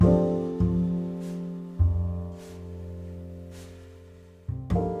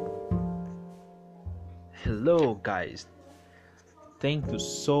Hello, guys. Thank you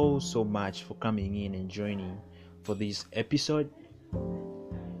so much for coming in and joining for this episode,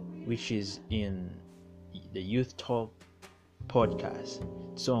 which is in the Youth Talk podcast.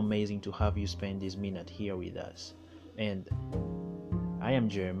 It's so amazing to have you spend this minute here with us. And I am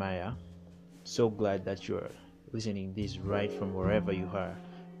Jeremiah. So glad that you're listening this right from wherever you are,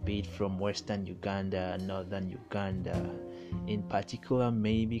 be it from Western Uganda, Northern Uganda, in particular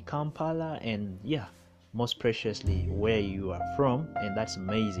maybe Kampala, and most preciously where you are from, and that's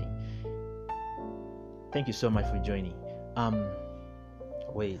amazing. Thank you so much for joining.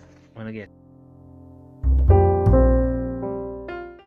 Wait, wanna get